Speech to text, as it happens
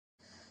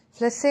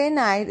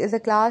Flecainide is a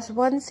class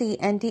 1C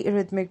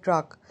antiarrhythmic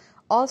drug,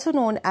 also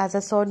known as a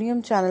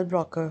sodium channel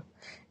blocker.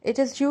 It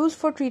is used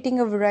for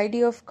treating a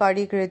variety of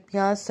cardiac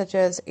arrhythmias such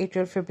as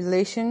atrial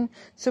fibrillation,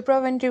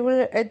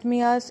 supraventricular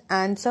arrhythmias,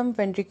 and some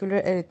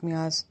ventricular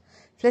arrhythmias.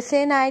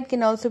 Flecainide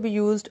can also be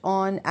used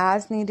on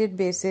as-needed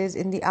basis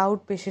in the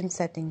outpatient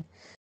setting.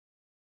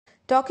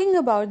 Talking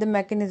about the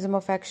mechanism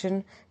of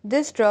action,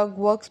 this drug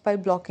works by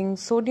blocking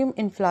sodium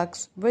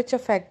influx, which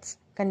affects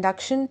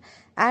conduction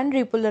and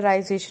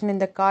repolarization in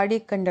the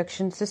cardiac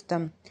conduction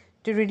system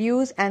to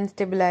reduce and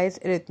stabilize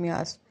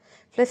arrhythmias.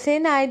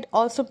 Flecainide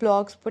also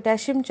blocks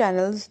potassium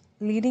channels,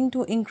 leading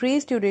to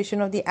increased duration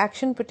of the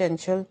action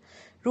potential.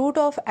 Route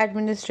of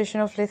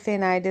administration of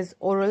flecainide is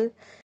oral.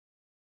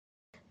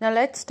 Now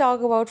let's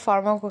talk about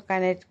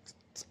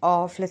pharmacokinetics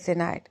of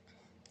flecainide.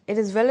 It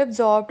is well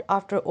absorbed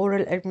after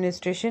oral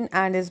administration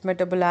and is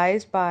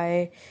metabolized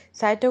by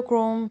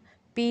cytochrome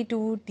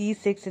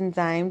P2D6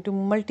 enzyme to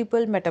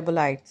multiple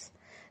metabolites.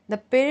 The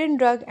parent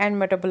drug and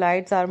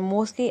metabolites are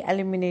mostly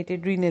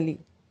eliminated renally.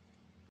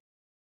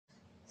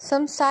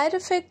 Some side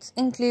effects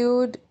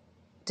include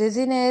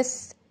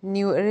dizziness,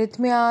 new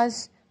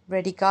arrhythmias,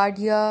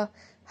 bradycardia,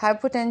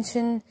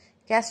 hypotension,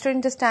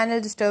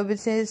 gastrointestinal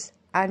disturbances,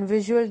 and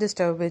visual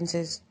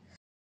disturbances.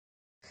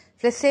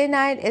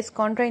 Flecainide is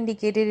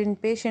contraindicated in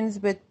patients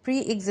with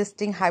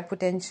pre-existing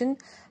hypotension,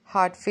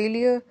 heart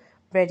failure,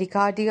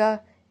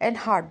 bradycardia, and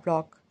heart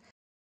block.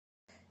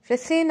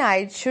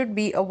 Flecainide should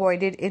be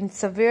avoided in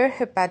severe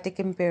hepatic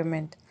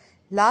impairment.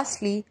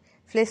 Lastly,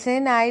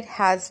 flecainide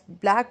has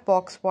black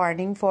box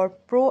warning for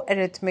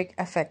pro-arrhythmic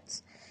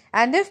effects,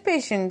 and if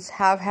patients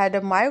have had a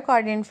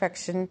myocardial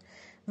infarction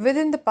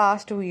within the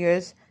past 2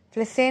 years,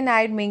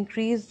 flecainide may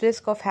increase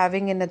risk of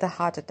having another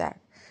heart attack.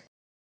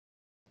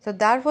 So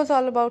that was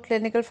all about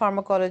clinical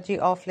pharmacology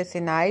of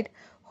flecainide.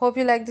 Hope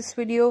you like this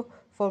video.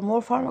 For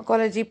more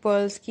pharmacology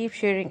pearls, keep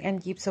sharing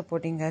and keep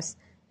supporting us.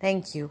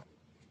 Thank you.